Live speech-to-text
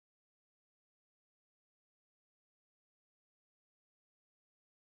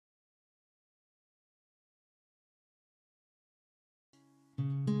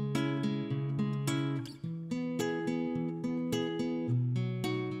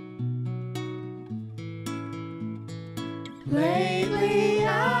Lately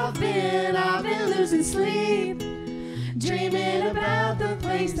I've been losing sleep, dreaming about the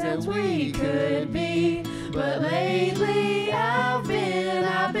place that we could be. But lately I've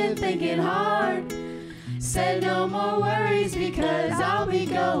been thinking hard. Said no more worries because I'll be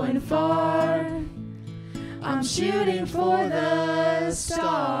going far. I'm shooting for the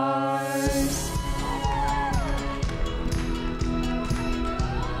stars.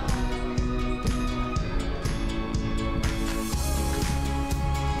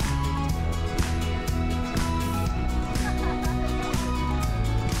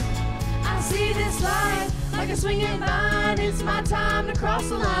 See this life like a swinging vine. It's my time to cross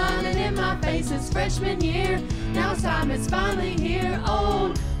the line, and in my face it's freshman year. Now it's time, it's finally here.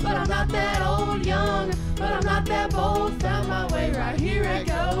 Old, but I'm not that old. Young, but I'm not that bold. Found my way, right here I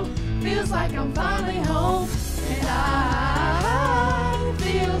go. Feels like I'm finally home, and I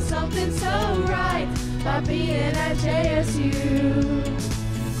feel something so right by being at JSU.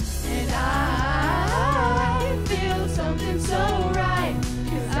 And I feel something so right,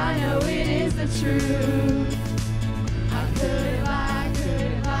 'cause I know it is the truth. I couldn't lie,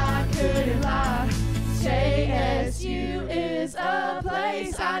 couldn't lie, couldn't lie. JSU is a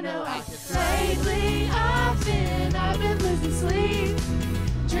place I know. Lately I've been losing sleep,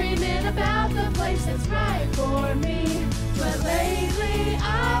 dreaming about the place that's right for me. But lately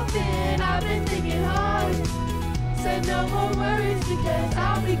I've been thinking hard. Said no more worries because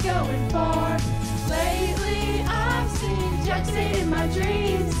I'll be going far. Lately I've seen Jack State in my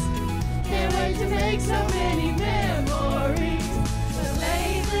dreams. Can't wait to make so many memories. But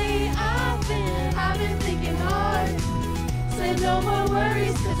lately I've been thinking hard. Said no more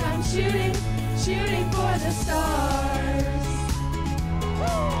worries 'cause I'm shooting for the stars.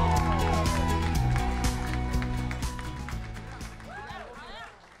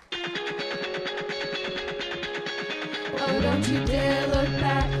 Oh, don't you dare look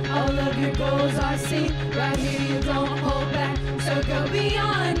back. All of your goals are seen. Right here you don't hold back. So go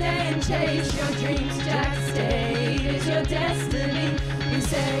beyond and chase your dreams. Jack State is your destiny. We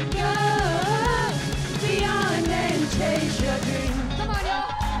said go beyond and chase your dreams. Come on, y'all.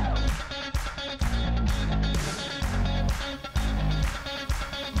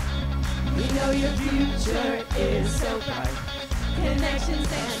 We know your future is so bright.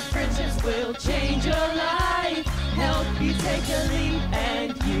 Connections and friendships will change your life. Help you take a leap,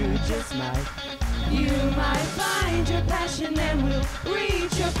 and you just might. You might find your passion and will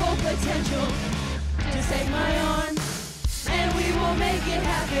reach your full potential. Just take my arm, and we will make it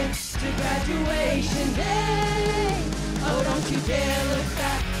happen to graduation day. Oh, don't you dare look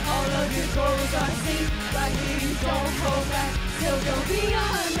back. All of your goals are seen. Right here, you don't hold back. Still go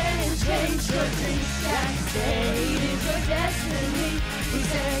beyond and change your dreams. Jack State is your destiny. We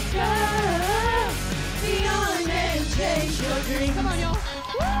said go beyond and change your dreams. Come on, y'all.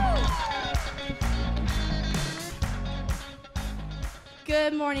 Woo!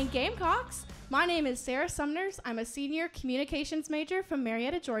 Good morning, Gamecocks. My name is Sarah Sumners. I'm a senior communications major from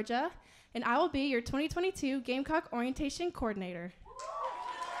Marietta, Georgia, and I will be your 2022 Gamecock Orientation Coordinator.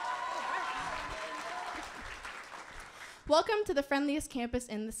 Welcome to the friendliest campus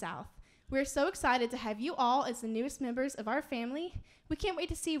in the South. We're so excited to have you all as the newest members of our family. We can't wait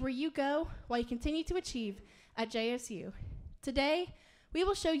to see where you go while you continue to achieve at JSU. Today, we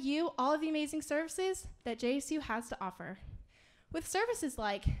will show you all of the amazing services that JSU has to offer. With services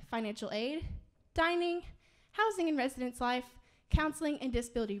like financial aid, dining, housing and residence life, counseling and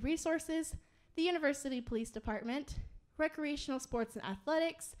disability resources, the University Police Department, recreational sports and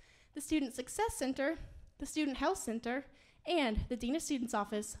athletics, the Student Success Center, the Student Health Center, and the Dean of Students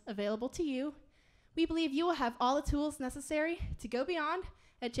Office available to you, we believe you will have all the tools necessary to go beyond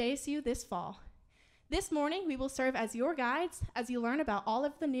at JSU this fall. This morning, we will serve as your guides as you learn about all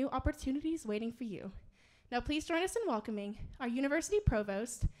of the new opportunities waiting for you. Now please join us in welcoming our University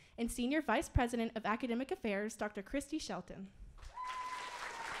Provost and Senior Vice President of Academic Affairs, Dr. Christy Shelton.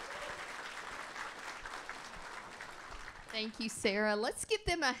 Thank you, Sarah. Let's give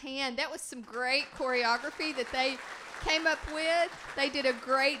them a hand. That was some great choreography that they came up with. They did a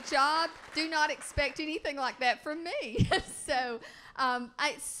great job. Do not expect anything like that from me. So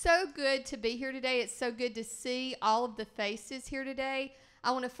it's so good to be here today. It's so good to see all of the faces here today.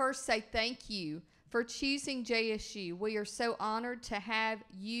 I want to first say thank you for choosing JSU. We are so honored to have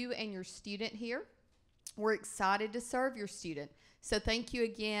you and your student here. We're excited to serve your student. So thank you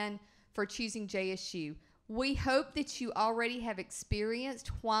again for choosing JSU. We hope that you already have experienced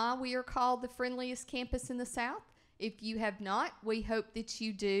why we are called the friendliest campus in the South. If you have not, we hope that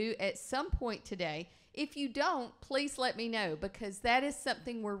you do at some point today. If you don't, please let me know, because that is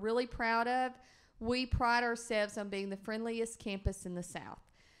something we're really proud of. We pride ourselves on being the friendliest campus in the South.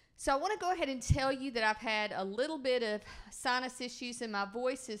 So I want to go ahead and tell you that I've had a little bit of sinus issues and my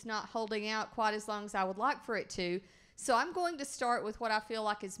voice is not holding out quite as long as I would like for it to. So I'm going to start with what I feel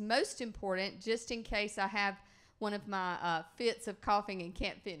like is most important, just in case I have one of my fits of coughing and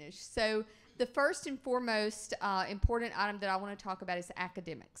can't finish. So the first and foremost important item that I want to talk about is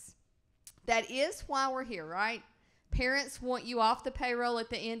academics. That is why we're here, right? Parents want you off the payroll at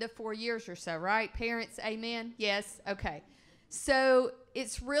the end of 4 years or so, right? Parents, amen? Yes? Okay. So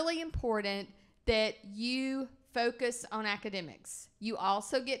it's really important that you focus on academics. You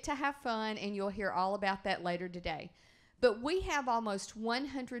also get to have fun, and you'll hear all about that later today. But we have almost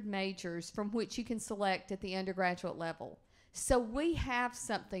 100 majors from which you can select at the undergraduate level. So we have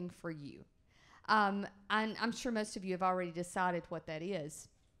something for you. I'm sure most of you have already decided what that is.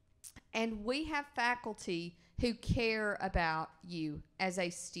 And we have faculty who care about you as a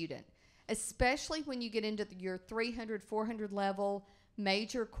student, especially when you get into your 300, 400 level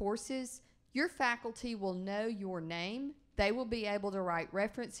major courses. Your faculty will know your name. They will be able to write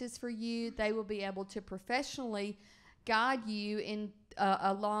references for you. They will be able to professionally guide you in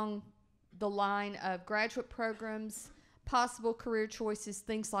along the line of graduate programs, possible career choices,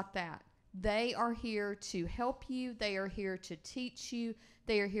 things like that. They are here to help you. They are here to teach you.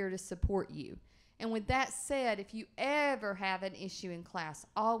 They are here to support you. And with that said, if you ever have an issue in class,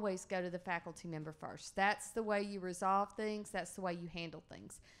 always go to the faculty member first. That's the way you resolve things. That's the way you handle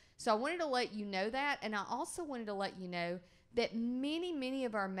things. So I wanted to let you know that, and I also wanted to let you know that many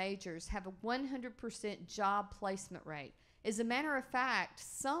of our majors have a 100% job placement rate. As a matter of fact,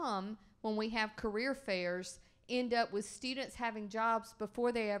 some, when we have career fairs, end up with students having jobs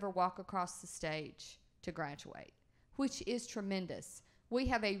before they ever walk across the stage to graduate, which is tremendous. We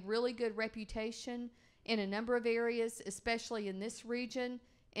have a really good reputation in a number of areas, especially in this region,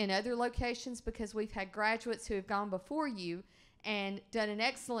 in other locations, because we've had graduates who have gone before you and done an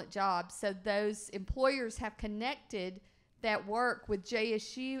excellent job. So those employers have connected that work with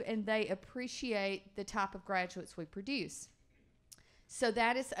JSU, and they appreciate the type of graduates we produce. So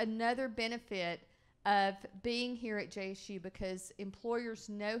that is another benefit of being here at JSU, because employers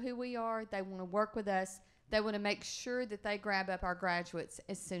know who we are. They want to work with us. They want to make sure that they grab up our graduates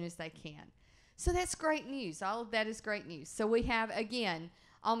as soon as they can. So that's great news. All of that is great news. So we have, again,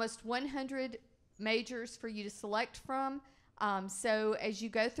 almost 100 majors for you to select from. So as you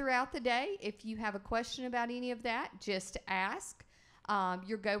go throughout the day, if you have a question about any of that, just ask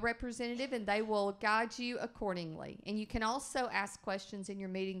your GO representative, and they will guide you accordingly. And you can also ask questions in your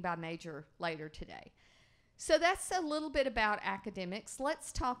meeting by major later today. So that's a little bit about academics.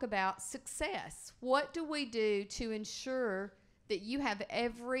 Let's talk about success. What do we do to ensure that you have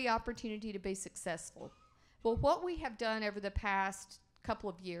every opportunity to be successful? Well, what we have done over the past couple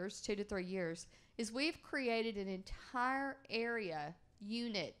of years, 2 to 3 years, is we've created an entire area,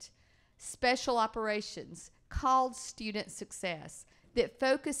 unit, special operations called Student Success that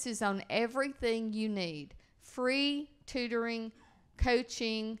focuses on everything you need: free tutoring,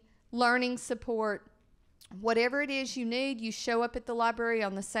 coaching, learning support. Whatever it is you need, you show up at the library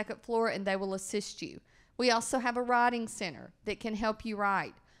on the 2nd floor and they will assist you. We also have a writing center that can help you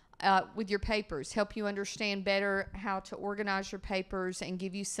write with your papers, help you understand better how to organize your papers, and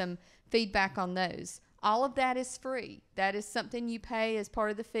give you some feedback on those. All of that is free. That is something you pay as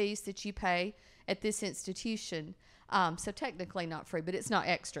part of the fees that you pay at this institution. So technically not free, but it's not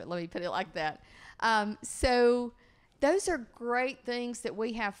extra. Let me put it like that. So those are great things that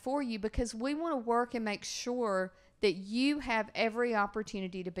we have for you, because we want to work and make sure that you have every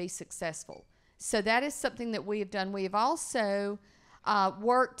opportunity to be successful. So that is something that we have done. We have also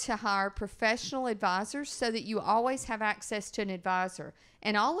worked to hire professional advisors so that you always have access to an advisor.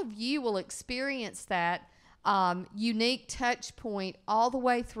 And all of you will experience that unique touch point all the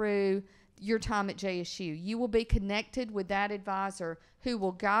way through your time at JSU. You will be connected with that advisor who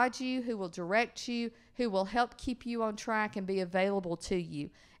will guide you, who will direct you, who will help keep you on track and be available to you.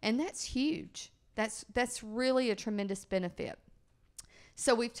 And that's huge. That's really a tremendous benefit.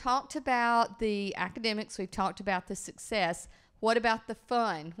 So we've talked about the academics. We've talked about the success. What about the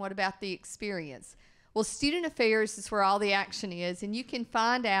fun? What about the experience? Well, student affairs is where all the action is, and you can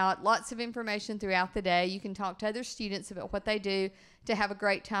find out lots of information throughout the day. You can talk to other students about what they do to have a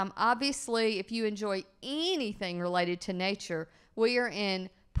great time. Obviously, if you enjoy anything related to nature, we are in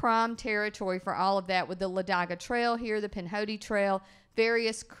prime territory for all of that with the Ladiga Trail here, the Pinhoti Trail,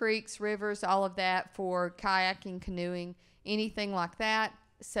 various creeks, rivers, all of that for kayaking, canoeing, anything like that.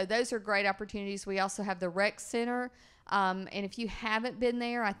 So those are great opportunities. We also have the rec center. And if you haven't been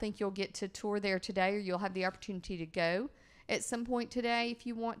there, I think you'll get to tour there today, or you'll have the opportunity to go at some point today if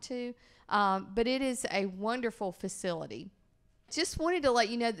you want to. But it is a wonderful facility. Just wanted to let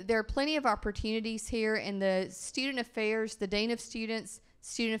you know that there are plenty of opportunities here, and the Student Affairs, the Dean of Students,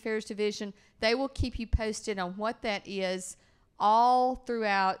 Student Affairs Division, they will keep you posted on what that is all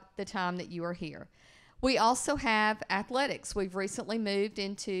throughout the time that you are here. We also have athletics. We've recently moved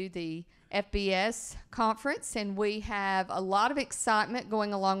into the FBS conference, and we have a lot of excitement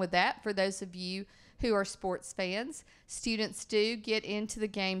going along with that for those of you who are sports fans. Students do get into the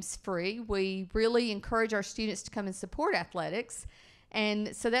games free. We really encourage our students to come and support athletics,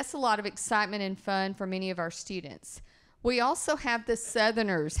 and so that's a lot of excitement and fun for many of our students. We also have the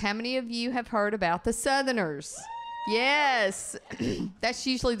Southerners. How many of you have heard about the Southerners? Yes, that's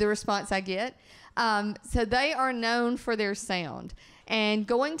usually the response I get. So they are known for their sound, and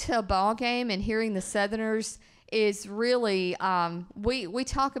going to a ball game and hearing the Southerners is really, we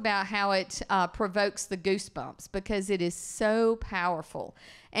talk about how it provokes the goosebumps because it is so powerful,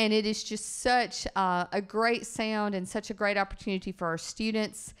 and it is just such a great sound and such a great opportunity for our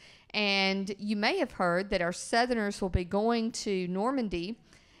students. And you may have heard that our Southerners will be going to Normandy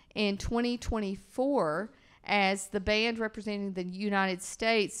in 2024 as the band representing the United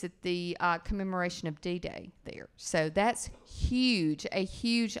States at the commemoration of D-Day there. So that's huge, a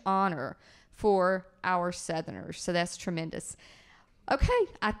huge honor for our Southerners. So that's tremendous. Okay,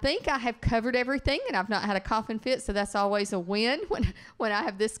 I think I have covered everything, and I've not had a coughing fit, so that's always a win when I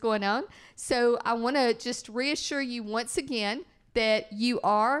have this going on. So I want to just reassure you once again that you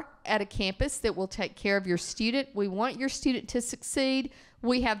are at a campus that will take care of your student. We want your student to succeed.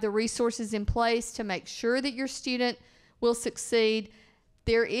 We have the resources in place to make sure that your student will succeed.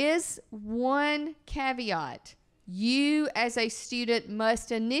 There is one caveat. You as a student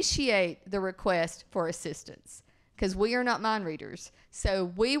must initiate the request for assistance because we are not mind readers.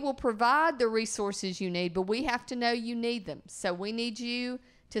 So we will provide the resources you need, but we have to know you need them. So we need you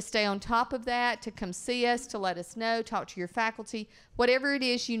to stay on top of that, to come see us, to let us know, talk to your faculty. Whatever it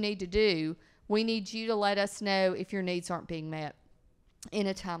is you need to do, we need you to let us know if your needs aren't being met in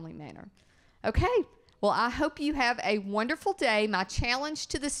a timely manner. Okay, well, I hope you have a wonderful day. My challenge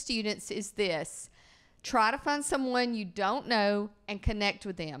to the students is this. Try to find someone you don't know and connect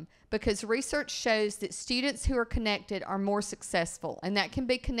with them, because research shows that students who are connected are more successful, and that can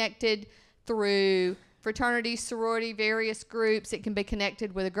be connected through fraternity, sorority, various groups. It can be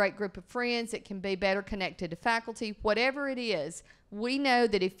connected with a great group of friends. It can be better connected to faculty. Whatever it is, we know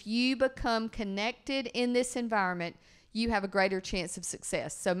that if you become connected in this environment, you have a greater chance of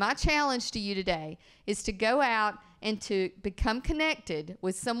success. So my challenge to you today is to go out and to become connected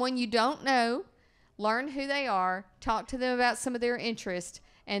with someone you don't know, learn who they are, talk to them about some of their interests,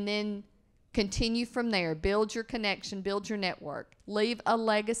 and then continue from there. Build your connection, build your network. Leave a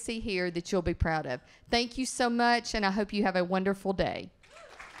legacy here that you'll be proud of. Thank you so much, and I hope you have a wonderful day.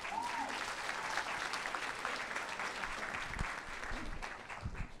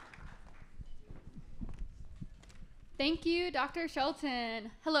 Thank you, Dr. Shelton.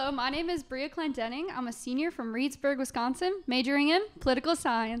 Hello, my name is Bria Clendenning. I'm a senior from Reedsburg, Wisconsin, majoring in political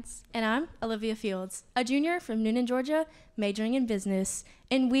science. And I'm Olivia Fields, a junior from Noonan, Georgia, majoring in business.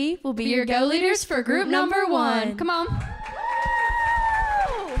 And we will be your Go Leaders for group number 1. Come on.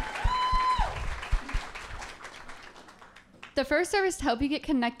 The first service to help you get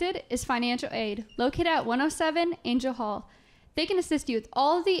connected is financial aid, located at 107 Angel Hall. They can assist you with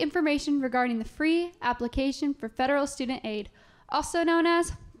all of the information regarding the free application for federal student aid, also known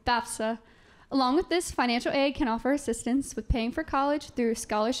as FAFSA. Along with this, financial aid can offer assistance with paying for college through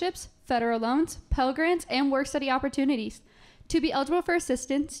scholarships, federal loans, Pell Grants, and work study opportunities. To be eligible for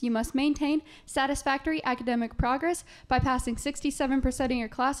assistance, you must maintain satisfactory academic progress by passing 67% of your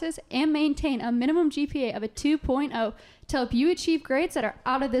classes and maintain a minimum GPA of a 2.0. To help you achieve grades that are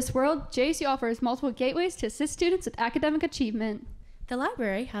out of this world, JSU offers multiple gateways to assist students with academic achievement. The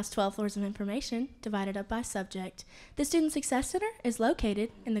library has 12 floors of information divided up by subject. The Student Success Center is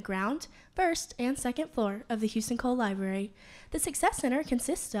located in the ground, first, and second floor of the Houston Cole Library. The Success Center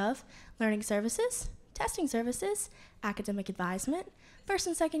consists of learning services, testing services, academic advisement, first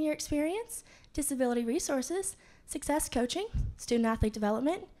and second year experience, disability resources, success coaching, student-athlete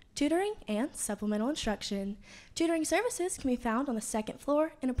development, tutoring, and supplemental instruction. Tutoring services can be found on the second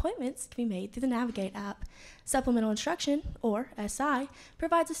floor, and appointments can be made through the Navigate app. Supplemental instruction, or SI,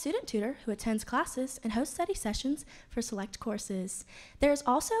 provides a student tutor who attends classes and hosts study sessions for select courses. There is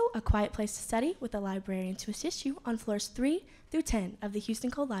also a quiet place to study with a librarian to assist you on floors 3 through 10 of the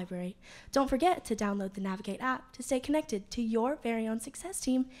Houston Cole Library. Don't forget to download the Navigate app to stay connected to your very own success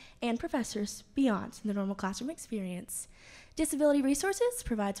team and professors beyond the normal classroom experience. Disability Resources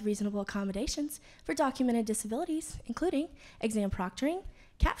provides reasonable accommodations for documented disabilities, including exam proctoring,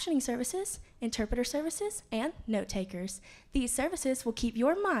 captioning services, interpreter services, and note takers. These services will keep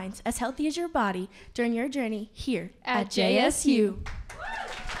your mind as healthy as your body during your journey here at JSU.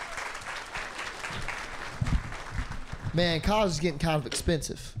 Man, college is getting kind of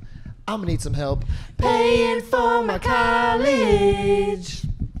expensive. I'm gonna need some help paying for my college.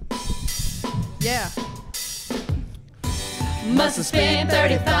 Yeah. Must have spent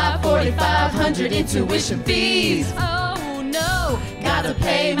 $3,500, $4,500 in tuition fees. Oh no. Gotta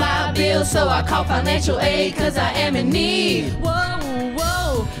pay my bills, so I call financial aid, cause I am in need. Whoa,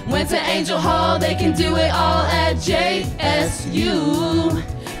 whoa. Went to Angel Hall, they can do it all at JSU.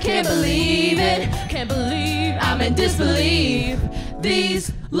 Can't believe it, can't believe I'm in disbelief.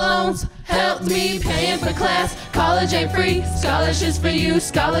 These loans helped me paying for class. College ain't free, scholarships for you,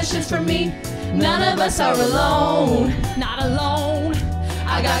 scholarships for me. None of us are alone, not alone.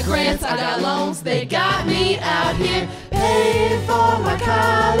 I got grants, I got loans, they got me out here paying for my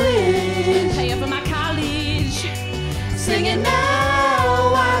college. Paying for my college. Singing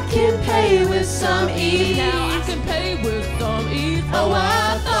now I can pay with some ease. Now I can pay with some ease. Oh,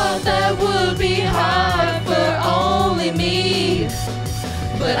 I thought that would be hard for only me,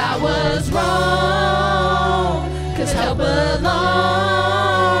 but I was wrong, cause help belongs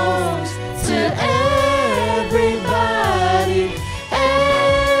to everybody,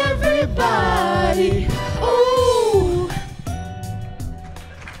 everybody. Ooh.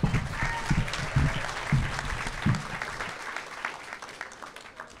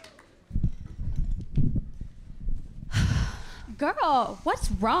 Girl, what's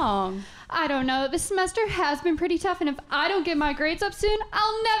wrong? I don't know. This semester has been pretty tough, and if I don't get my grades up soon,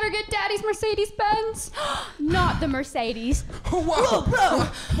 I'll never get Daddy's Mercedes-Benz. Not the Mercedes. Whoa, Bro.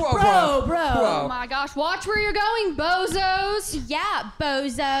 Oh my gosh, watch where you're going, bozos. Yeah,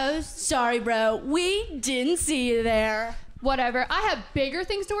 bozos. Sorry, bro. We didn't see you there. Whatever, I have bigger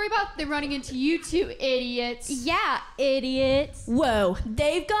things to worry about than running into you two idiots. Yeah, idiots. Whoa,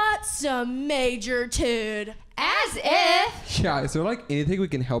 they've got some major tude. As if. Yeah, is there like anything we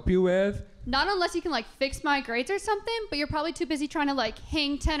can help you with? Not unless you can like fix my grades or something, but you're probably too busy trying to like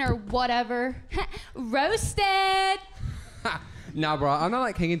hang 10 or whatever. Roasted. Nah, bro, I'm not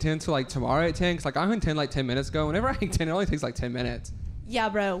like hanging 10 till like tomorrow at 10, cause like I hung 10 like 10 minutes ago. Whenever I hang 10, it only takes like 10 minutes. Yeah,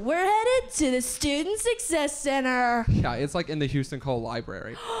 bro, we're headed to the Student Success Center. Yeah, it's like in the Houston Cole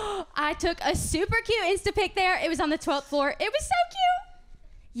Library. I took a super cute Instapic there. It was on the 12th floor. It was so cute.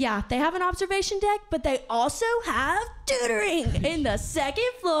 Yeah, they have an observation deck, but they also have tutoring in the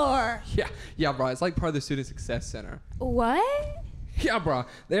second floor. Yeah, bro, it's like part of the Student Success Center. What? Yeah, bro,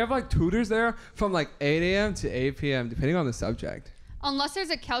 they have like tutors there from like 8 a.m. to 8 p.m. depending on the subject. Unless there's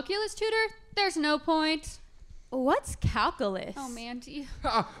a calculus tutor, there's no point. What's calculus? Oh man, do you...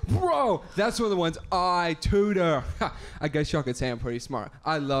 Bro, that's one of the ones I tutor. I guess y'all could say I'm pretty smart.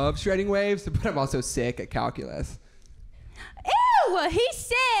 I love shredding waves, but I'm also sick at calculus. Ew, he's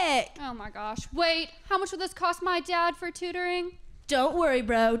sick. Oh my gosh. Wait, how much will this cost my dad for tutoring? Don't worry,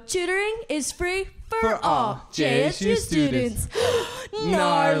 bro. Tutoring is free for For all all JSU JSU students. students.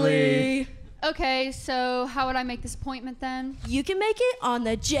 Gnarly. Okay, so how would I make this appointment then? You can make it on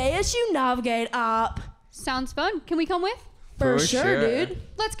the JSU Navigate app. Sounds fun. Can we come with? For For sure, sure. dude.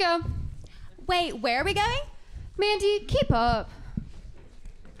 Let's go. Wait, where are we going? Mandy, keep up.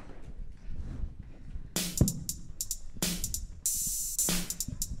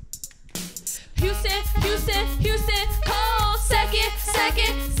 Houston, Houston, Houston, call second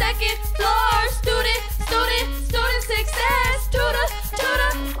floor. Student success, tutor,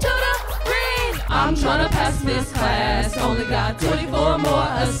 ring. I'm tryna pass this class, only got 24 more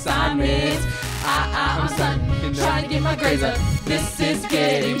assignments. I'm stunned, trying to get my grades up. This is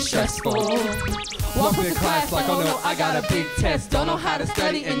getting stressful. Walk into class like, oh no, I got a big test. Don't know how to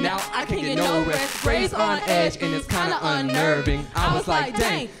study, and now I can't get no rest. Grades on edge, and it's kinda unnerving. I was like,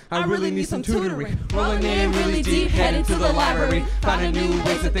 dang, I really need some tutoring. Rolling in really deep, heading to the library. Finding new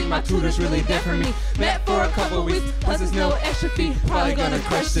ways to think my tutor's really there for me. Met for a couple weeks, plus there's no extra fee. Probably gonna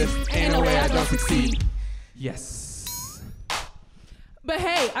crush this, ain't no way I don't succeed. Yes. But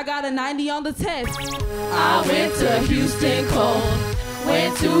hey, I got a 90 on the test. I went to Houston Cole,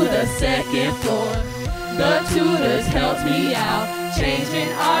 went to the second floor. The tutors helped me out,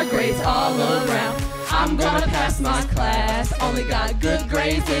 changing our grades all around. I'm gonna pass my class, only got good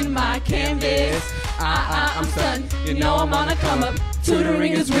grades in my canvas. I'm stunned, you know I'm on a come up.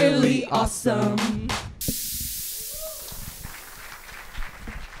 Tutoring is really awesome.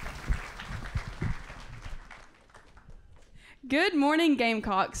 Good morning,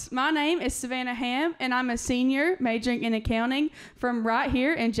 Gamecocks. My name is Savannah Ham, and I'm a senior majoring in accounting from right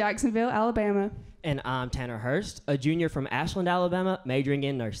here in Jacksonville, Alabama. And I'm Tanner Hurst, a junior from Ashland, Alabama, majoring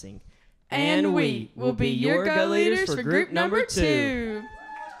in nursing. And we will be your Go Leaders for group number 2.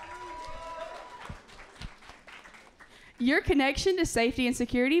 Your connection to safety and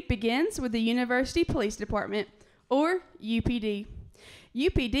security begins with the University Police Department, or UPD.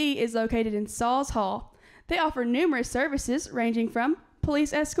 UPD is located in Sauls Hall. They offer numerous services ranging from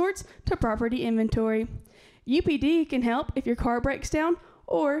police escorts to property inventory. UPD can help if your car breaks down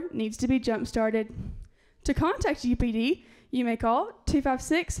or needs to be jump-started. To contact UPD, you may call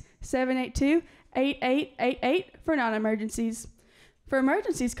 256-782-8888 for non-emergencies. For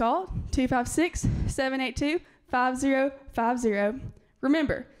emergencies, call 256-782-5050.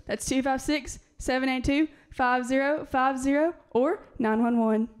 Remember, that's 256-782-5050 or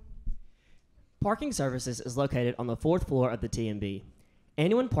 911. Parking Services is located on the 4th floor of the TMB.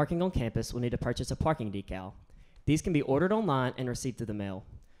 Anyone parking on campus will need to purchase a parking decal. These can be ordered online and received through the mail.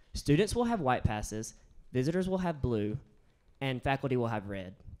 Students will have white passes, visitors will have blue, and faculty will have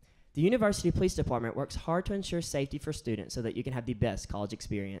red. The University Police Department works hard to ensure safety for students so that you can have the best college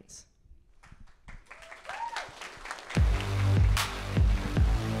experience.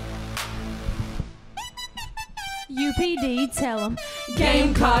 UPD, tell them.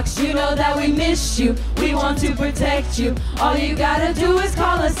 Gamecocks, you know that we miss you. We want to protect you. All you gotta do is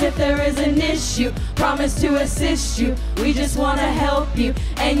call us if there is an issue. Promise to assist you. We just wanna help you.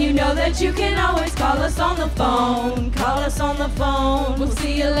 And you know that you can always call us on the phone. Call us on the phone. We'll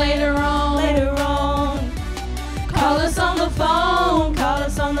see you later on. Later on. Call us on the phone. Call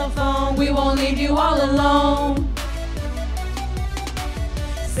us on the phone. We won't leave you all alone.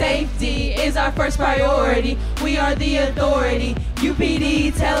 Safety is our first priority. We are the authority.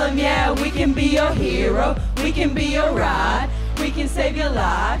 UPD, tell them, yeah, we can be your hero. We can be your ride. We can save your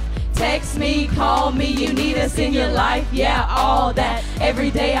life. Text me, call me, you need us in your life. Yeah, all that.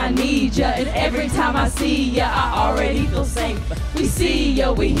 Every day I need ya, and every time I see ya, I already feel safe. We see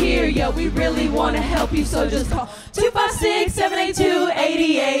ya, we hear ya, we really want to help you, so just call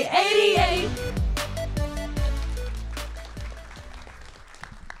 256-782-8888.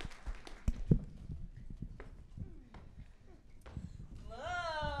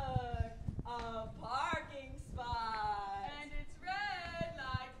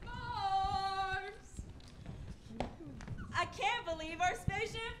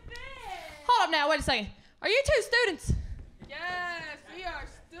 Hold up now, wait a second. Are you two students? Yes, we are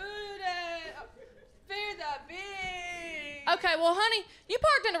students. Fear the bee. Okay, well, honey, you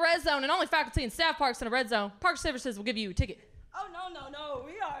parked in the red zone, and only faculty and staff parks in the red zone. Park Services will give you a ticket. Oh, no,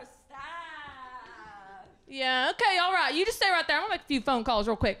 we are staff. Yeah, okay, all right. You just stay right there. I'm gonna make a few phone calls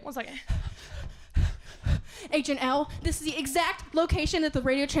real quick. 1 second. Agent L, this is the exact location that the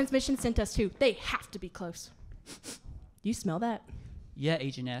radio transmission sent us to. They have to be close. You smell that? Yeah,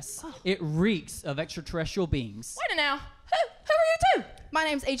 Agent S. It reeks of extraterrestrial beings. Wait a now. Who are you two? My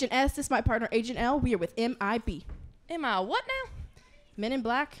name's Agent S. This is my partner, Agent L. We are with MIB. MI what now? Men in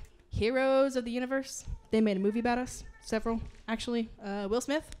Black, heroes of the universe. They made a movie about us. Several, actually. Will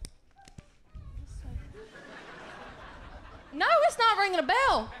Smith. No, it's not ringing a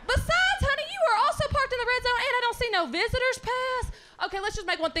bell. Besides, honey, you are also parked in the red zone, and I don't see no visitors pass. Okay, let's just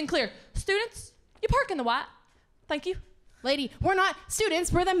make one thing clear. Students, you park in the white. Thank you. Lady, we're not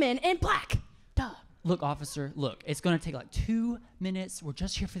students. We're the men in black. Duh. Look, officer, look. It's going to take like 2 minutes. We're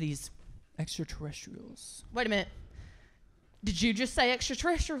just here for these extraterrestrials. Wait a minute. Did you just say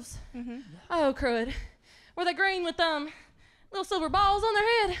extraterrestrials? Mm-hmm. Oh, crud. Were they green with little silver balls on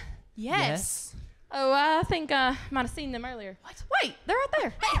their head? Yes. Oh, I think I might have seen them earlier. What? Wait, they're right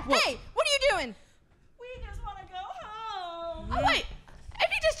there. Hey, what are you doing? We just want to go home. Oh, wait. If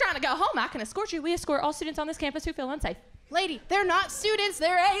you're just trying to go home, I can escort you. We escort all students on this campus who feel unsafe. Lady, they're not students.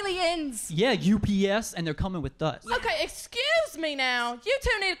 They're aliens. Yeah, UPS, and they're coming with us. Okay, excuse me now. You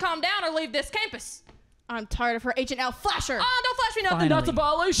two need to calm down or leave this campus. I'm tired of her. Agent L. Flasher. Oh, don't flash me nothing. Finally. That's a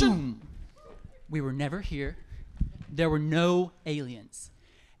violation. Boom. We were never here. There were no aliens.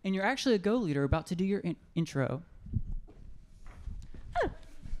 And you're actually a Go Leader about to do your intro. Oh.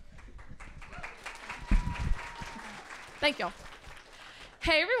 Thank y'all.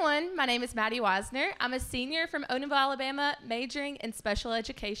 Hey everyone, my name is Maddie Wisner. I'm a senior from Odenville, Alabama, majoring in special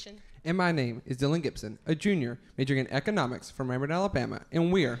education. And my name is Dylan Gibson, a junior majoring in economics from Raymond, Alabama,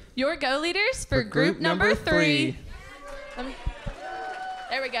 and we're your Go Leaders for group number 3.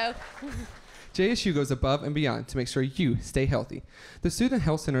 There we go. JSU goes above and beyond to make sure you stay healthy. The Student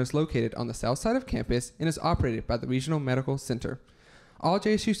Health Center is located on the south side of campus and is operated by the Regional Medical Center. All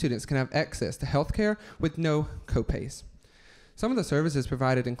JSU students can have access to health care with no copays. Some of the services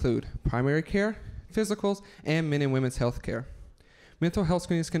provided include primary care, physicals, and men and women's health care. Mental health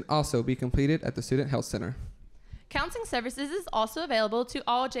screenings can also be completed at the Student Health Center. Counseling services is also available to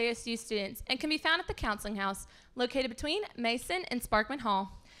all JSU students and can be found at the Counseling House, located between Mason and Sparkman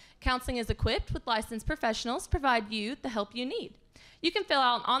Hall. Counseling is equipped with licensed professionals to provide you the help you need. You can fill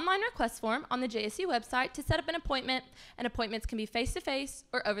out an online request form on the JSU website to set up an appointment, and appointments can be face-to-face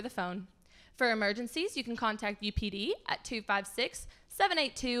or over the phone. For emergencies, you can contact UPD at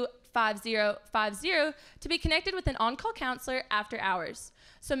 256-782-5050 to be connected with an on-call counselor after hours.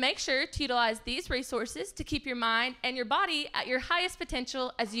 So make sure to utilize these resources to keep your mind and your body at your highest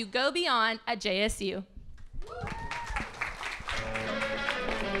potential as you go beyond at JSU.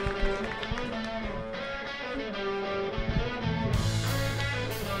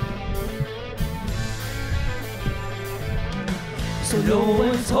 So no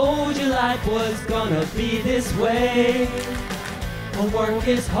one told you life was gonna be this way. Homework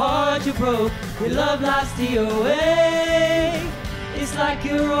is hard, you broke, your love life's DOA. It's like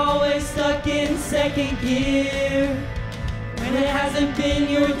you're always stuck in second gear, when it hasn't been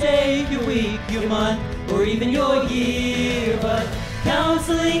your day, your week, your month, or even your year. But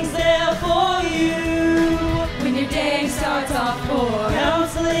counseling's there for you when your day starts off poor.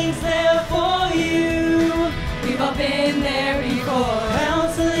 Counseling's there for you, we've all been there before.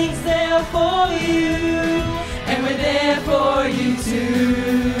 Counseling's there for you, and we're there for you too.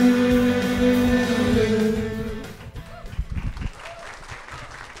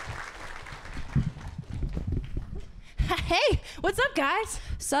 Hey, what's up, guys?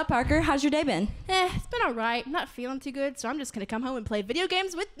 Sup, Parker? How's your day been? It's been all right. I'm not feeling too good, so I'm just going to come home and play video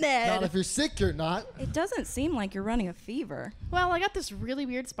games with Ned. Not if you're sick, you're not. It doesn't seem like you're running a fever. Well, I got this really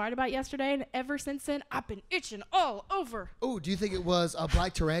weird spider bite yesterday, and ever since then, I've been itching all over. Oh, do you think it was a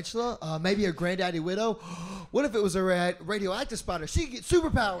black tarantula? Maybe a granddaddy widow? What if it was a radioactive spider? She could get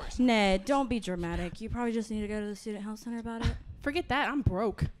superpowers. Ned, don't be dramatic. You probably just need to go to the Student Health Center about it. Forget that. I'm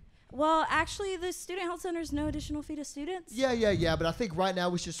broke. Well, actually, the Student Health Center's no additional fee to students. Yeah, but I think right now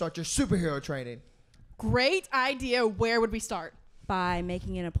we should start your superhero training. Great idea. Where would we start? By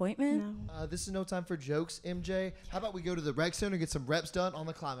making an appointment? No. This is no time for jokes, MJ. How about we go to the rec center and get some reps done on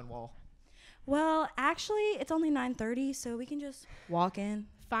the climbing wall? Well, actually, it's only 9:30, so we can just walk in.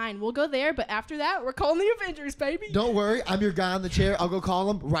 Fine, we'll go there, but after that, we're calling the Avengers, baby. Don't worry, I'm your guy on the chair. I'll go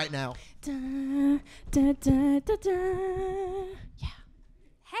call them right now. Da, da, da, da, da. Yeah.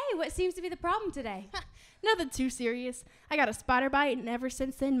 Hey, what seems to be the problem today? Nothing too serious. I got a spider bite, and ever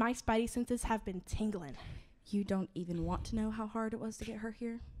since then, my spidey senses have been tingling. You don't even want to know how hard it was to get her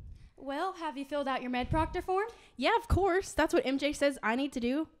here? Well, have you filled out your med proctor form? Yeah, of course. That's what MJ says I need to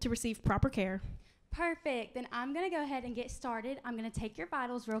do to receive proper care. Perfect. Then I'm going to go ahead and get started. I'm going to take your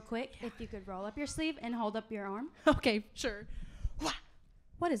vitals real quick. If you could roll up your sleeve and hold up your arm. Okay, sure.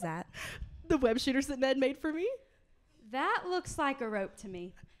 What is that? The web shooters that Ned made for me. That looks like a rope to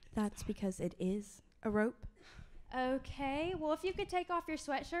me. That's because it is a rope. Okay. Well, if you could take off your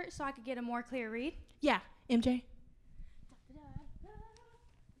sweatshirt so I could get a more clear read. Yeah, MJ.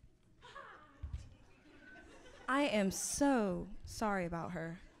 I am so sorry about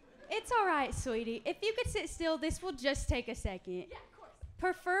her. It's all right, sweetie. If you could sit still, this will just take a second. Yeah, of course.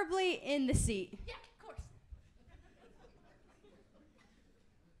 Preferably in the seat. Yeah, of course.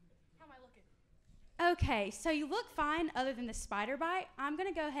 How am I looking? Okay, so you look fine other than the spider bite. I'm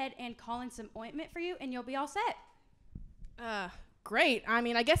going to go ahead and call in some ointment for you, and you'll be all set. Great. I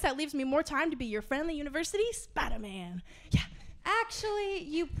mean, I guess that leaves me more time to be your friendly university Spider-Man. Yeah. Actually,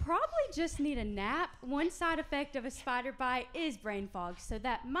 you probably just need a nap. One side effect of a spider bite is brain fog, so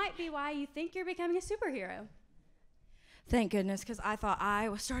that might be why you think you're becoming a superhero. Thank goodness, because I thought I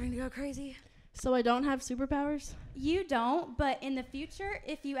was starting to go crazy. So I don't have superpowers? You don't, but in the future,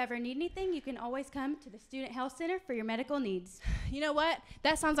 if you ever need anything, you can always come to the Student Health Center for your medical needs. You know what?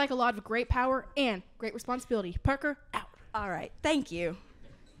 That sounds like a lot of great power and great responsibility. Parker, out. All right, thank you.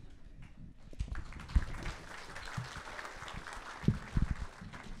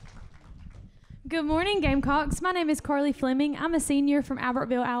 Good morning, Gamecocks. My name is Carly Fleming. I'm a senior from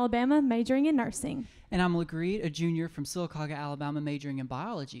Albertville, Alabama, majoring in nursing. And I'm LaGreed, a junior from Sylacauga, Alabama, majoring in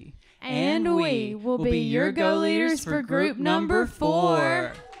biology. And we will be your Go Leaders for group number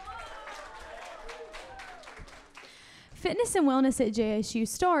 4. Fitness and wellness at JSU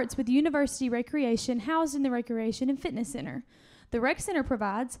starts with university recreation housed in the Recreation and Fitness Center. The Rec Center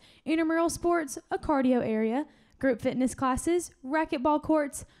provides intramural sports, a cardio area, group fitness classes, racquetball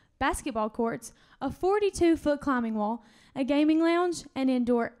courts, basketball courts, a 42-foot climbing wall, a gaming lounge, an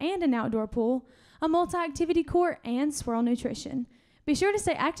indoor and an outdoor pool, a multi-activity court, and Swirl Nutrition. Be sure to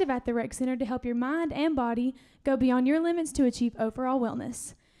stay active at the Rec Center to help your mind and body go beyond your limits to achieve overall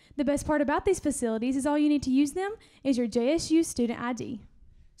wellness. The best part about these facilities is all you need to use them is your JSU student ID.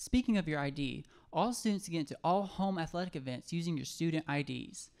 Speaking of your ID, all students get into all home athletic events using your student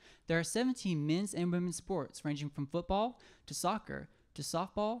IDs. There are 17 men's and women's sports ranging from football to soccer to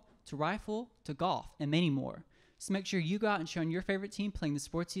softball to rifle to golf and many more. So make sure you go out and cheer on your favorite team playing the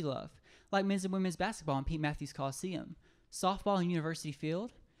sports you love, like men's and women's basketball in Pete Matthews Coliseum, softball in University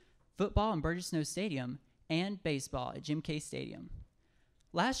Field, football in Burgess Snow Stadium, and baseball at Jim K Stadium.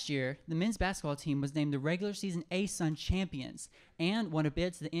 Last year, the men's basketball team was named the regular season ASUN champions and won a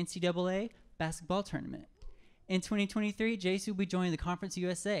bid to the NCAA basketball tournament. In 2023, JSU will be joining the Conference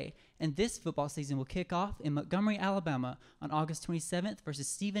USA, and this football season will kick off in Montgomery, Alabama on August 27th versus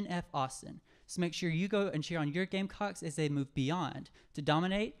Stephen F. Austin. So make sure you go and cheer on your Gamecocks as they move beyond to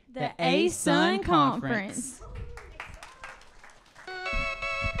dominate the ASUN Conference.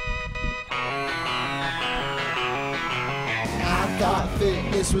 I thought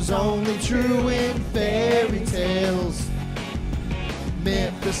fitness was only true in fairy tales,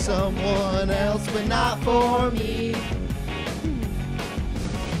 meant for someone else but not for me.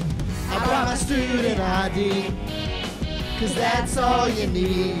 I brought my student ID, 'cause that's all you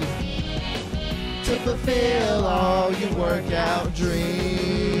need to fulfill all your workout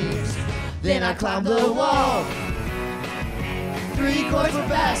dreams. Then I climbed the wall, 3 courts for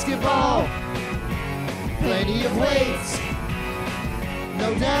basketball, plenty of weights,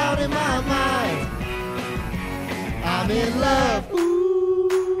 no doubt in my mind. I'm in love, ooh,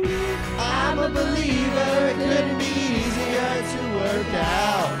 I'm a believer. It couldn't be easier to work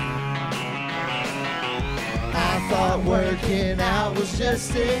out. I thought working out was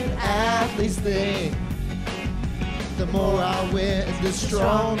just an athlete's thing. The more I went, the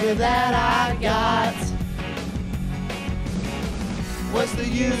stronger that I got. What's the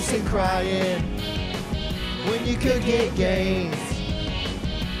use in crying when you could get gains?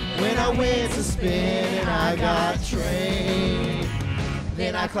 When I went to spin and I got trained.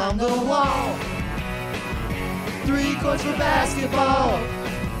 Then I climbed the wall, 3 courts for basketball,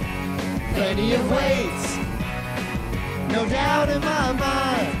 plenty of weights, no doubt in my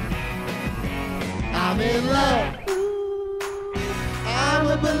mind. I'm in love, I'm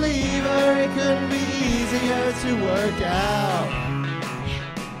a believer. It couldn't be easier to work out.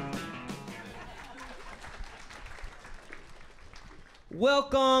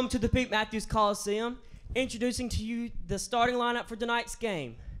 Welcome to the Pete Matthews Coliseum. Introducing to you the starting lineup for tonight's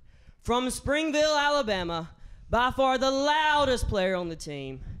game. From Springville, Alabama, by far the loudest player on the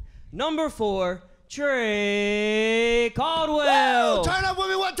team, number 4, Trey Caldwell. Woo! Turn up with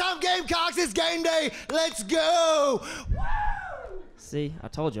me one time, Gamecocks. It's game day. Let's go. Woo! See, I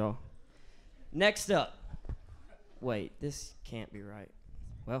told y'all. Next up. Wait, this can't be right.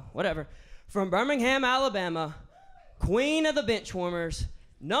 Well, whatever. From Birmingham, Alabama, queen of the bench warmers,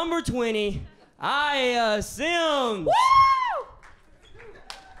 number 20, Aya Sims. Woo!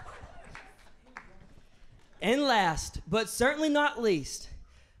 And last, but certainly not least,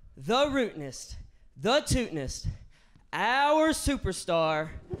 the rootinest, the tootinest, our superstar,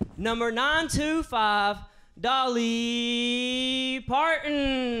 number 925, Dolly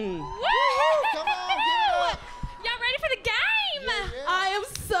Parton. Woo! Come on, get it up. Y'all ready for the game? Yeah. I am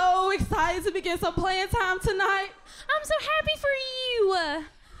so excited to begin some playing time tonight. I'm so happy for you.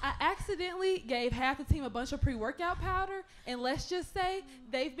 I accidentally gave half the team a bunch of pre-workout powder, and let's just say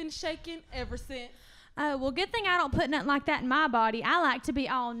they've been shaking ever since. Oh, well, good thing I don't put nothing like that in my body. I like to be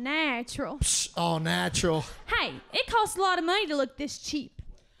all natural. Psh, all natural. Hey, it costs a lot of money to look this cheap.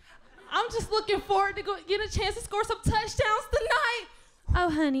 I'm just looking forward to getting a chance to score some touchdowns tonight. Oh,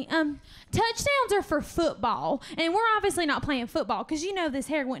 honey, touchdowns are for football, and we're obviously not playing football because you know this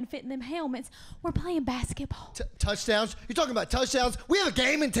hair wouldn't fit in them helmets. We're playing basketball. Touchdowns? You're talking about touchdowns? We have a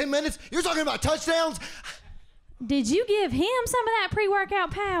game in 10 minutes. You're talking about touchdowns? Did you give him some of that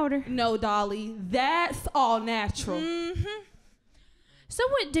pre-workout powder? No, Dolly, that's all natural. Mm-hmm. So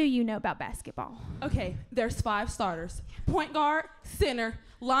what do you know about basketball? Okay, there's 5 starters. Point guard, center,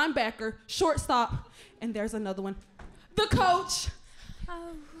 linebacker, shortstop, and there's another one. The coach.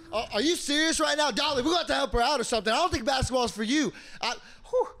 Oh. Are you serious right now? Dolly, we're going to have to help her out or something. I don't think basketball is for you.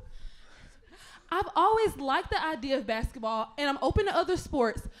 I've always liked the idea of basketball, and I'm open to other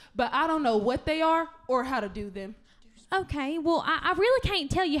sports, but I don't know what they are or how to do them. Okay, well, I really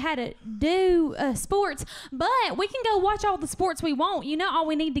can't tell you how to do sports, but we can go watch all the sports we want. You know, all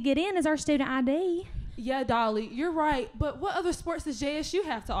we need to get in is our student ID. Yeah, Dolly, you're right, but what other sports does JSU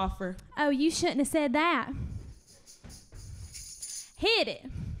have to offer? Oh, you shouldn't have said that. Hit it.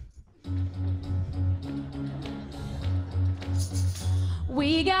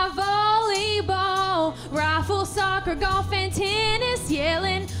 We got volleyball, rifle, soccer, golf, and tennis,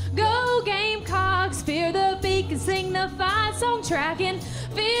 yelling, go Gamecocks, fear the beat and sing the fight song, tracking.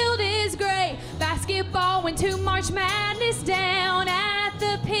 Field is great, basketball went to March Madness down at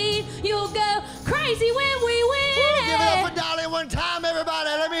the P. You'll go crazy when we win. Woo, give it up for Dolly one time, everybody.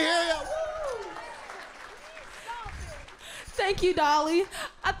 Let me hear you. Thank you, Dolly.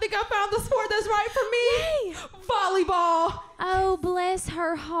 I think I found the sport that's right for me. Volleyball. Oh, bless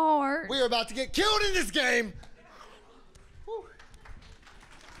her heart. We are about to get killed in this game.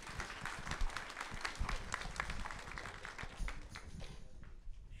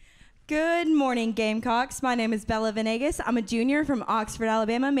 Good morning, Gamecocks. My name is Bella Venegas. I'm a junior from Oxford,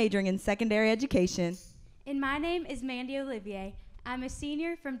 Alabama, majoring in secondary education. And my name is Mandy Olivier. I'm a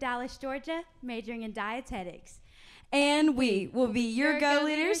senior from Dallas, Georgia, majoring in dietetics. And we will be your go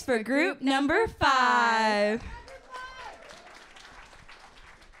leaders for group number 5.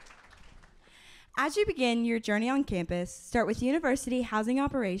 As you begin your journey on campus, start with university housing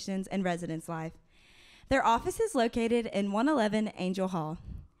operations and residence life. Their office is located in 111 Angel Hall.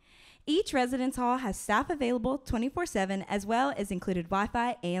 Each residence hall has staff available 24/7 as well as included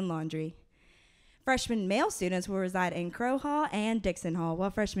Wi-Fi and laundry. Freshman male students will reside in Crow Hall and Dixon Hall, while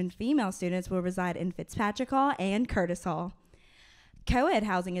freshman female students will reside in Fitzpatrick Hall and Curtis Hall. Co-ed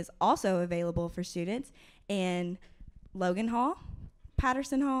housing is also available for students in Logan Hall,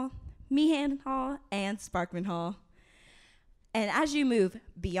 Patterson Hall, Meehan Hall, and Sparkman Hall. And as you move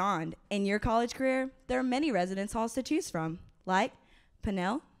beyond in your college career, there are many residence halls to choose from, like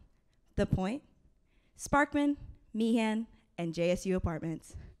Pinnell, The Point, Sparkman, Meehan, and JSU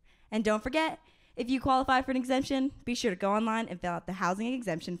Apartments. And don't forget, if you qualify for an exemption, be sure to go online and fill out the housing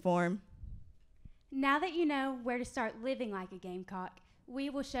exemption form. Now that you know where to start living like a Gamecock, we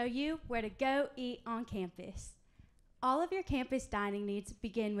will show you where to go eat on campus. All of your campus dining needs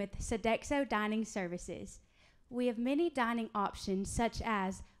begin with Sodexo Dining Services. We have many dining options such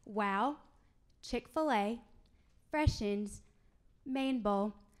as Wow, Chick-fil-A, Freshens, Main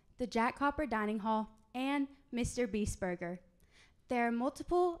Bowl, the Jack Hopper Dining Hall, and Mr. Beast Burger. There are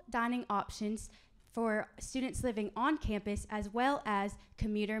multiple dining options for students living on campus as well as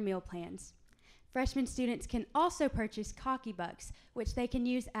commuter meal plans. Freshman students can also purchase Cocky Bucks, which they can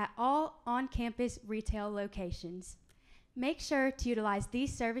use at all on-campus retail locations. Make sure to utilize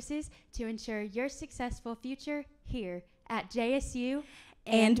these services to ensure your successful future here at JSU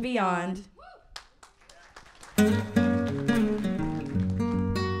and beyond.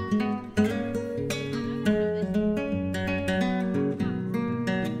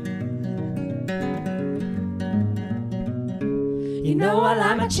 You know I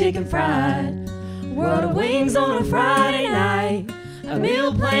like my chicken fried. World of wings on a Friday night. A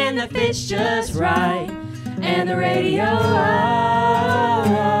meal plan that fits just right. And the radio on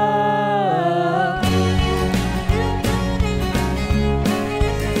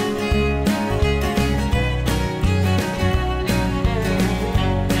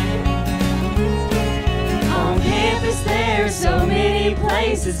campus there are so many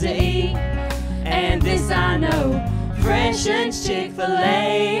places to eat. And this I know, Freshens,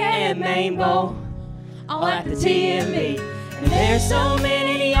 Chick-fil-A, and Main Bowl, all at the TMB. And there's so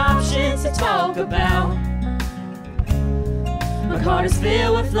many options to talk about. My cart is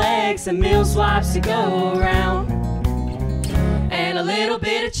filled with flex and meal swipes to go around. And a little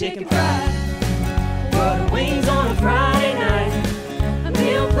bit of chicken fried. World of wings on a Friday night. A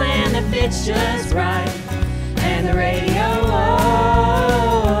meal plan that fits just right. And the radio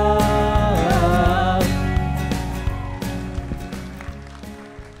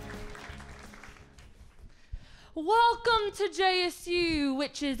Welcome to JSU,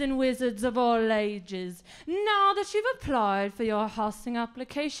 witches and wizards of all ages. Now that you've applied for your housing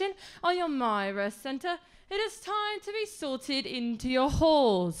application or your Myra Center, it is time to be sorted into your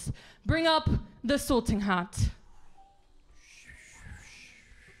halls. Bring up the sorting hat.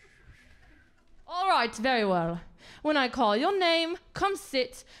 All right, very well. When I call your name, come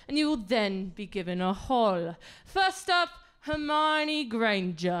sit, and you will then be given a hall. First up, Hermione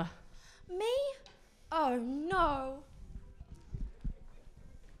Granger. Me? Oh, no.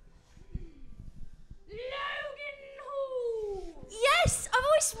 Logan Hall. Yes, I've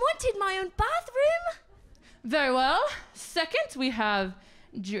always wanted my own bathroom. Very well. Second, we have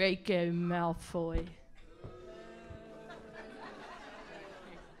Draco Malfoy.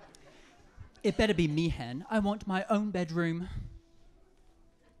 It better be Meehan. I want my own bedroom.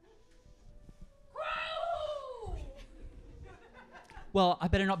 Well, I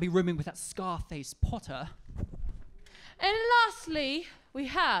better not be rooming with that Scarface Potter. And lastly, we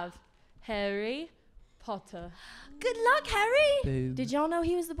have Harry Potter. Good luck, Harry. Boo. Did y'all know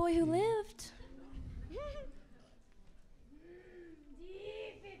he was the boy who lived?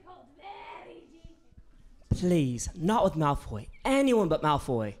 Please, not with Malfoy. Anyone but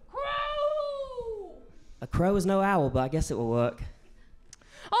Malfoy. Crow! A crow is no owl, but I guess it will work.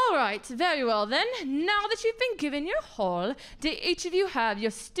 All right, very well then. Now that you've been given your hall, do each of you have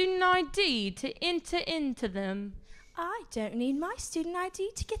your student ID to enter into them? I don't need my student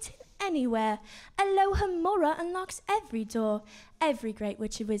ID to get in anywhere. Alohomora unlocks every door. Every great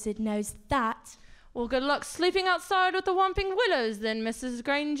witchy wizard knows that. Well, good luck sleeping outside with the Whomping Willows then, Mrs.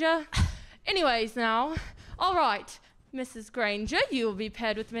 Granger. Anyways now, all right, Mrs. Granger, you will be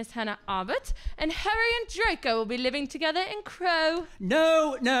paired with Miss Hannah Abbott, and Harry and Draco will be living together in Crow.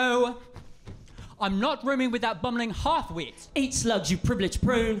 No. I'm not rooming with that bumbling half-wit. Eat slugs, you privileged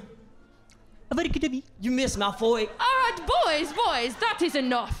prune. You miss Malfoy. All right, boys, that is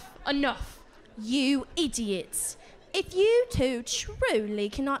enough. You idiots. If you two truly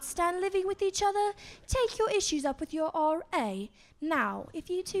cannot stand living with each other, take your issues up with your RA. Now, if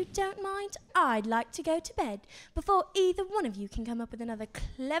you two don't mind, I'd like to go to bed before either one of you can come up with another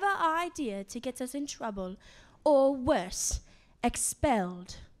clever idea to get us in trouble. Or worse,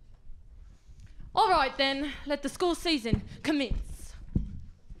 expelled. All right then, let the school season commence.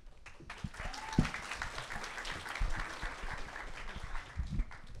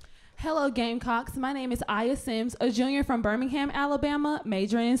 Hello, Gamecocks. My name is Aya Sims, a junior from Birmingham, Alabama,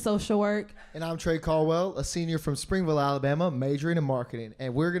 majoring in social work. And I'm Trey Caldwell, a senior from Springville, Alabama, majoring in marketing.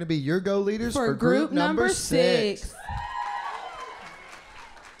 And we're going to be your Go Leaders for group number 6.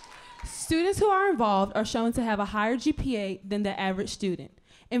 Students who are involved are shown to have a higher GPA than the average student.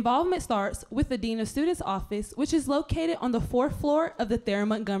 Involvement starts with the Dean of Students office, which is located on the 4th floor of the Thayer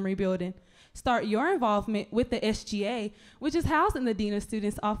Montgomery building. Start your involvement with the SGA, which is housed in the Dean of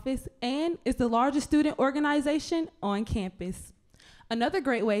Students office and is the largest student organization on campus. Another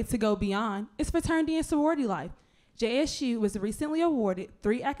great way to go beyond is fraternity and sorority life. JSU was recently awarded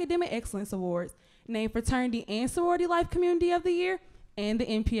 3 academic excellence awards, named Fraternity and Sorority Life Community of the Year and the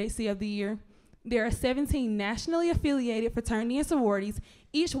NPHC of the Year. There are 17 nationally affiliated fraternity and sororities,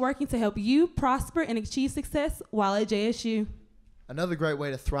 each working to help you prosper and achieve success while at JSU. Another great way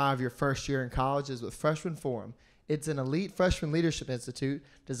to thrive your first year in college is with Freshman Forum. It's an elite freshman leadership institute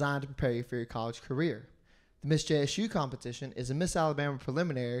designed to prepare you for your college career. The Miss JSU competition is a Miss Alabama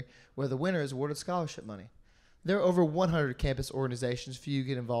preliminary where the winner is awarded scholarship money. There are over 100 campus organizations for you to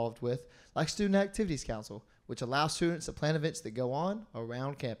get involved with, like Student Activities Council, which allows students to plan events that go on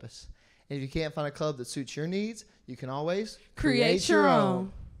around campus. And if you can't find a club that suits your needs, you can always create your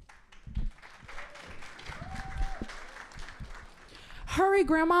own. Hurry,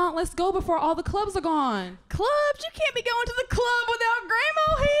 Grandma, let's go before all the clubs are gone. Clubs? You can't be going to the club without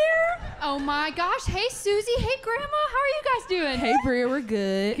Grandma here. Oh my gosh. Hey, Susie. Hey, Grandma. How are you guys doing? Hey, Bria, we're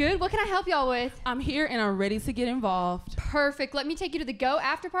good. Good. What can I help y'all with? I'm here and I'm ready to get involved. Perfect. Let me take you to the Go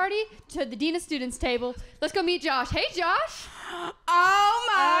After Party to the Dean of Students table. Let's go meet Josh. Hey, Josh. Oh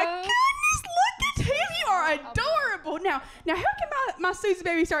my goodness. Look at him. You are adorable. Now how can my Susie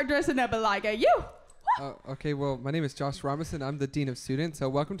baby start dressing up like you? Okay, well, my name is Josh Robinson. I'm the Dean of Students, so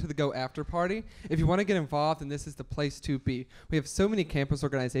welcome to the Go After Party. If you want to get involved, then this is the place to be. We have so many campus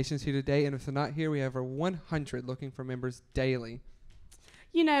organizations here today, and if they're not here, we have over 100 looking for members daily.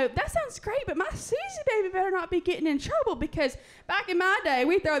 You know, that sounds great, but my Susie baby better not be getting in trouble because back in my day,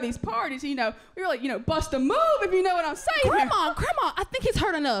 we throw these parties, we were like, bust a move, if you know what I'm saying. Grandma, I think he's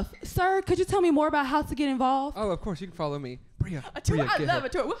heard enough. Sir, could you tell me more about how to get involved? Oh, of course, you can follow me. Bria, a tour? I love a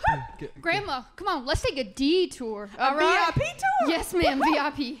tour. Grandma, come on, let's take a detour. A VIP tour? Yes, ma'am,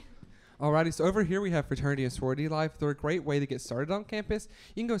 VIP. Alrighty, so over here we have fraternity and sorority life. They're a great way to get started on campus.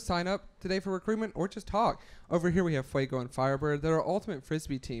 You can go sign up today for recruitment or just talk. Over here we have Fuego and Firebird. They're our ultimate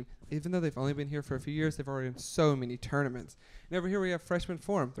Frisbee team. Even though they've only been here for a few years, they've already done so many tournaments. And over here we have Freshman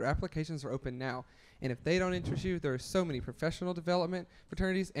Forum. Their applications are open now. And if they don't interest you, there are so many professional development,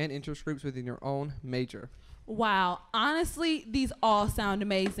 fraternities, and interest groups within your own major. Wow, honestly, these all sound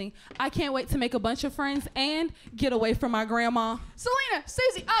amazing. I can't wait to make a bunch of friends and get away from my grandma. Selena,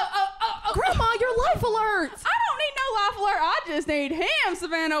 Susie, Grandma, your life alerts. I don't need no life alert. I just need him,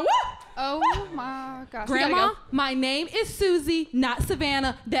 Savannah. Woo! Oh my gosh. Grandma, my name is Susie, not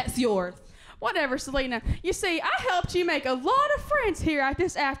Savannah. That's yours. Whatever, Selena. You see, I helped you make a lot of friends here at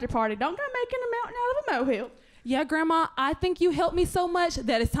this after party. Don't go making a mountain out of a molehill. Yeah, Grandma, I think you helped me so much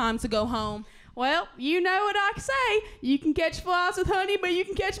that it's time to go home. Well, you know what I say. You can catch flies with honey, but you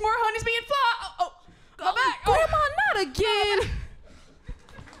can catch more honeys being fly. Go back. Grandma, not again.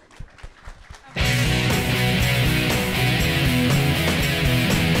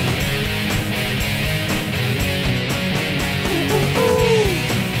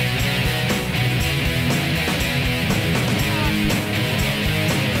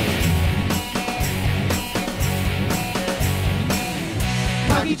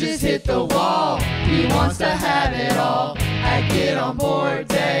 to have it all at Get On Board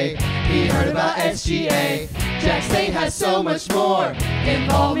Day. He heard about SGA. Jack State has so much more.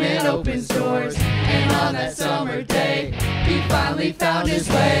 Involvement opens doors. And on that summer day, he finally found his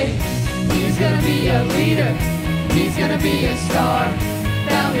way. He's gonna be a leader. He's gonna be a star.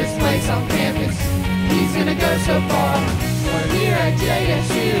 Found his place on campus. He's gonna go so far. We're here at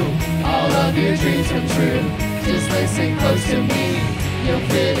JSU. All of your dreams come true. Just listen close to me. You'll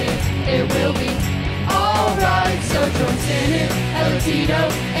fit it. It will be alright. So join Senate, Tito,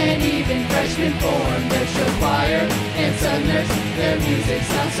 and even freshmen form their show choir and Southerners. Their music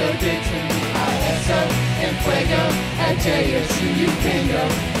sounds so good to me. ISO and Fuego at JSU. You can go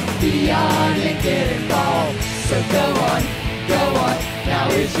beyond and get involved. So go on, go on. Now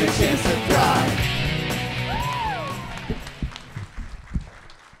is your chance to thrive.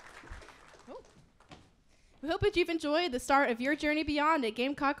 We hope that you've enjoyed the start of your journey beyond at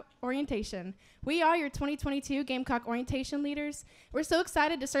Gamecock Orientation. We are your 2022 Gamecock Orientation leaders. We're so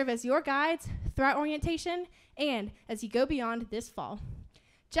excited to serve as your guides throughout orientation and as you go beyond this fall.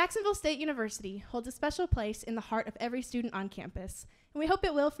 Jacksonville State University holds a special place in the heart of every student on campus, and we hope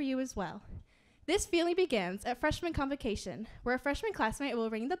it will for you as well. This feeling begins at freshman convocation, where a freshman classmate will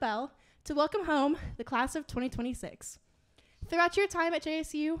ring the bell to welcome home the class of 2026. Throughout your time at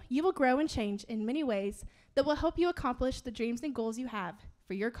JSU, you will grow and change in many ways that will help you accomplish the dreams and goals you have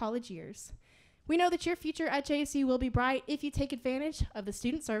for your college years. We know that your future at JSU will be bright if you take advantage of the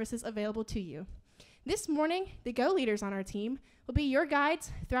student services available to you. This morning, the Go leaders on our team will be your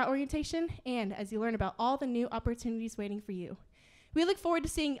guides throughout orientation and as you learn about all the new opportunities waiting for you. We look forward to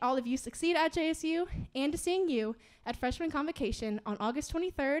seeing all of you succeed at JSU and to seeing you at freshman convocation on August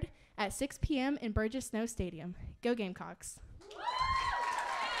 23rd at 6 p.m. in Burgess Snow Stadium. Go Gamecocks!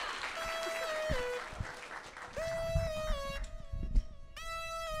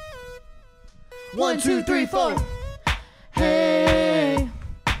 One, two, three, four. Hey,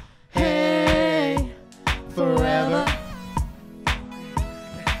 hey, forever.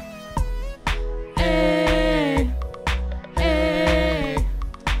 Hey, hey,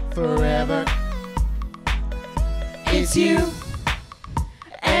 forever. It's you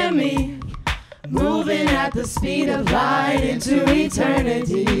and me, moving at the speed of light into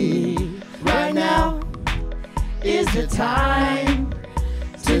eternity. Right now is the time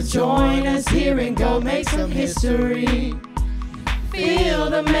to join us here and go make some history. Feel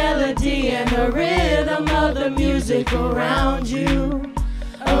the melody and the rhythm of the music around you,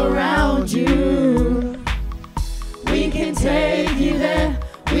 around you. We can take you there,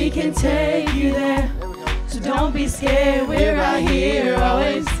 we can take you there. So don't be scared, we're right here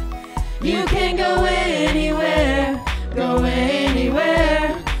always. You can go anywhere, go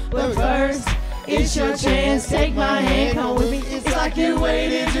anywhere. But first, it's your chance, take my hand, come with me. It's like you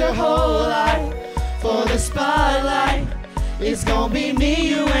waited your whole life for the spotlight. It's gonna be me,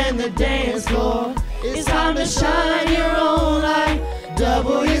 you, and the dance floor. It's time to shine your own light.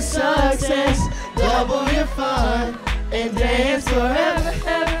 Double your success, double your fun, and dance forever,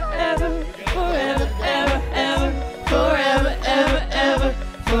 ever, ever, forever, ever, ever, forever, ever, ever,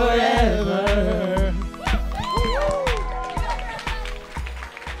 forever.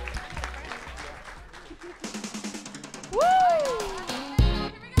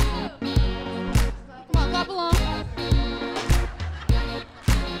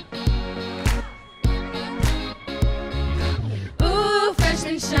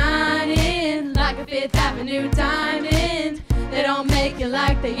 Shining like a Fifth Avenue diamond. They don't make it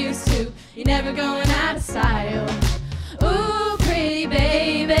like they used to. You're never going out of style. Ooh, pretty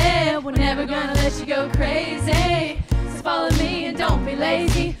baby, we're never gonna let you go crazy. So follow me and don't be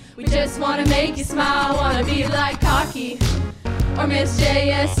lazy. We just wanna make you smile. Wanna be like Cocky or Miss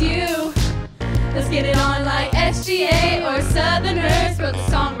JSU. Let's get it on like SGA or Southerners. Wrote the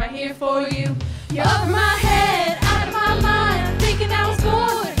song right here for you. You're over my head, out of my mind. I'm thinking I was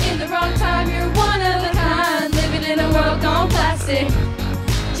born in the wrong time. You're one of a kind, living in a world gone plastic.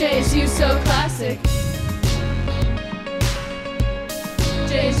 JSU so classic.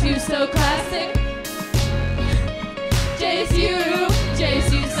 JSU so classic.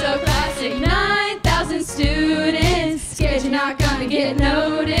 JSU so classic. 9,000 students, scared you're not gonna get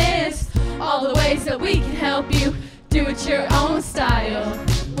noticed. All the ways that we can help you do it your own style.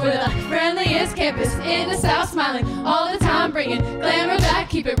 We're the friendliest campus in the South, smiling all the time, bringing glamour back,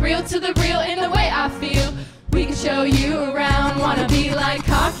 keep it real to the real in the way I feel. We can show you around, wanna be like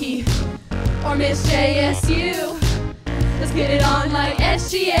Cocky or Miss JSU. Let's get it on like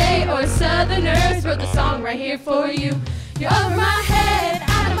SGA or Southerners. Wrote the song right here for you. You're over my head,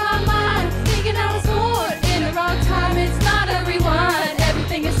 out of my mind, thinking I was born in the wrong time. It's not a rewind,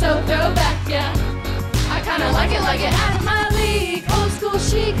 everything is so throwback, yeah. I like it. Out of my league, old school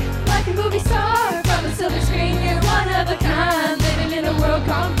chic, like a movie star from a silver screen. You're one of a kind, living in a world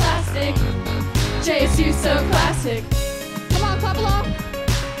gone plastic. JSU so classic. Come on, clap along.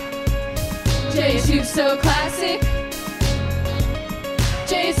 JSU so classic.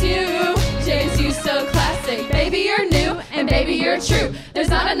 JSU so classic. Baby, you're new, and baby, you're true. There's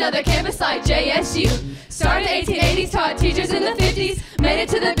not another campus like JSU. Started 1880s, taught teachers in the 50s, made it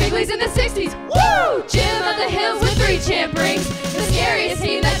to the big leagues in the 60s. Woo! Gym of the Hills with 3 champ rings, the scariest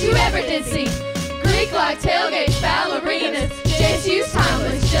team that you ever did see. Greek-like tailgates, ballerinas, JSU's time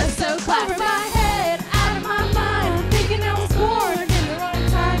was just so classic. Over my head, out of my mind, thinking I was born in the wrong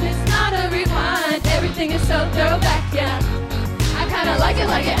time. It's not a rewind, everything is so throwback, yeah. I kinda like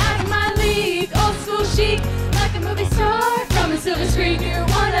it, out of my league, old school chic, like a movie star from a silver screen. You're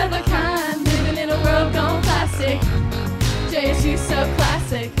one of a kind, living in a world gone plastic. JSU so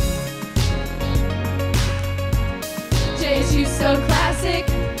classic. JSU so classic.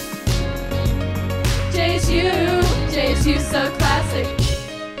 JSU so classic.